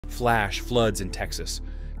flash floods in Texas.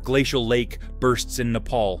 Glacial lake bursts in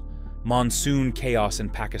Nepal. Monsoon chaos in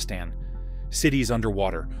Pakistan. Cities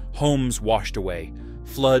underwater, homes washed away.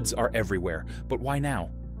 Floods are everywhere. But why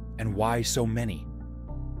now? And why so many?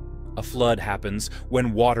 A flood happens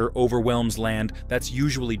when water overwhelms land that's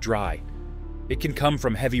usually dry. It can come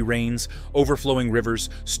from heavy rains, overflowing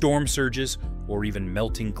rivers, storm surges, or even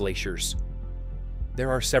melting glaciers.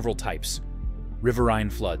 There are several types.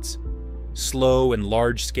 Riverine floods, slow and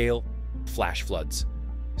large-scale flash floods,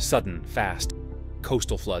 sudden, fast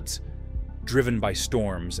coastal floods, driven by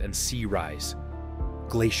storms and sea rise,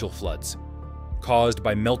 glacial floods, caused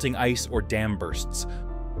by melting ice or dam bursts.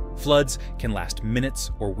 Floods can last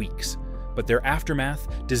minutes or weeks, but their aftermath,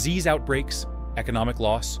 disease outbreaks, economic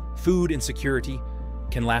loss, food insecurity,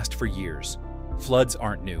 can last for years. Floods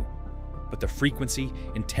aren't new, but the frequency,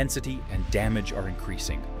 intensity, and damage are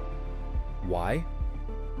increasing. Why?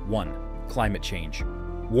 1. Climate change.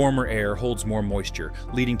 Warmer air holds more moisture,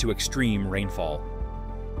 leading to extreme rainfall.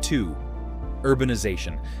 2.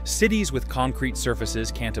 Urbanization. Cities with concrete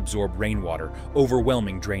surfaces can't absorb rainwater,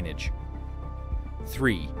 overwhelming drainage.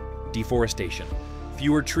 3. Deforestation.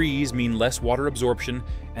 Fewer trees mean less water absorption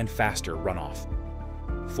and faster runoff.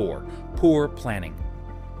 4. Poor planning.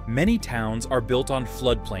 Many towns are built on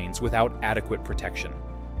floodplains without adequate protection.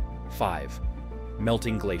 5.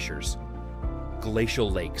 Melting glaciers. Glacial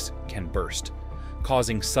lakes can burst,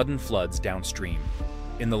 causing sudden floods downstream.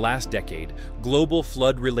 In the last decade, global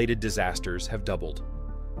flood-related disasters have doubled.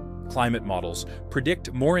 Climate models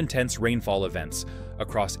predict more intense rainfall events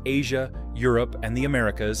across Asia, Europe, and the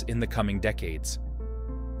Americas in the coming decades.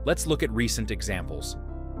 Let's look at recent examples.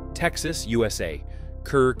 Texas, USA.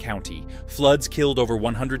 Kerr County. Floods killed over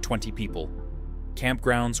 120 people.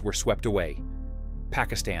 Campgrounds were swept away.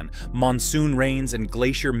 Pakistan. Monsoon rains and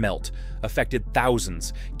glacier melt affected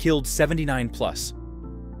thousands, killed 79 plus.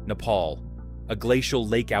 Nepal. A glacial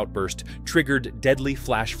lake outburst triggered deadly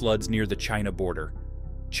flash floods near the China border.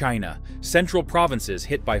 China. Central provinces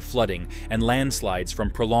hit by flooding and landslides from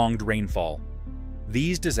prolonged rainfall.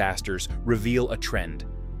 These disasters reveal a trend.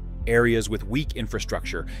 Areas with weak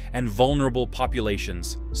infrastructure and vulnerable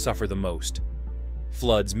populations suffer the most.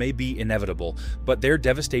 Floods may be inevitable, but their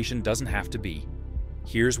devastation doesn't have to be.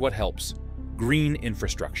 Here's what helps. Green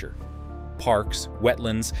infrastructure. Parks,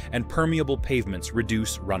 wetlands, and permeable pavements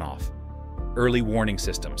reduce runoff. Early warning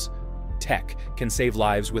systems. Tech can save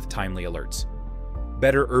lives with timely alerts.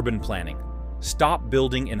 Better urban planning. Stop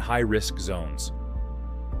building in high-risk zones.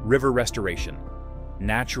 River restoration.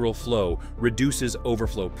 Natural flow reduces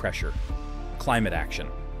overflow pressure. Climate action.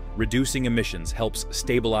 Reducing emissions helps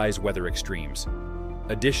stabilize weather extremes.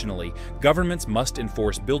 Additionally, governments must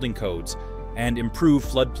enforce building codes and improve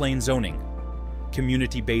floodplain zoning.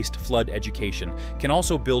 Community-based flood education can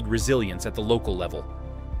also build resilience at the local level.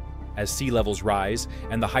 As sea levels rise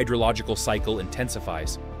and the hydrological cycle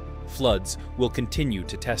intensifies, floods will continue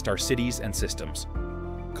to test our cities and systems.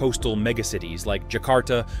 Coastal megacities like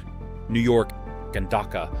Jakarta, New York, and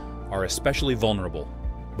Dhaka are especially vulnerable,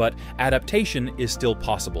 but adaptation is still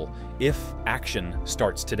possible if action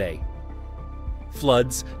starts today.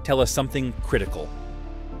 Floods tell us something critical.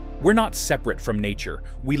 We're not separate from nature,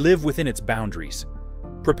 we live within its boundaries.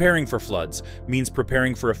 Preparing for floods means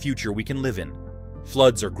preparing for a future we can live in.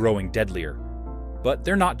 Floods are growing deadlier, but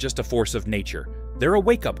they're not just a force of nature, they're a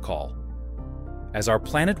wake-up call. As our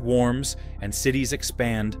planet warms and cities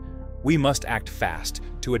expand, we must act fast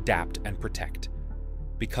to adapt and protect,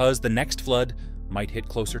 because the next flood might hit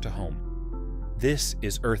closer to home. This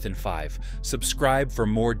is Earth in 5. Subscribe for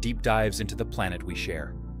more deep dives into the planet we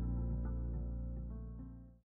share.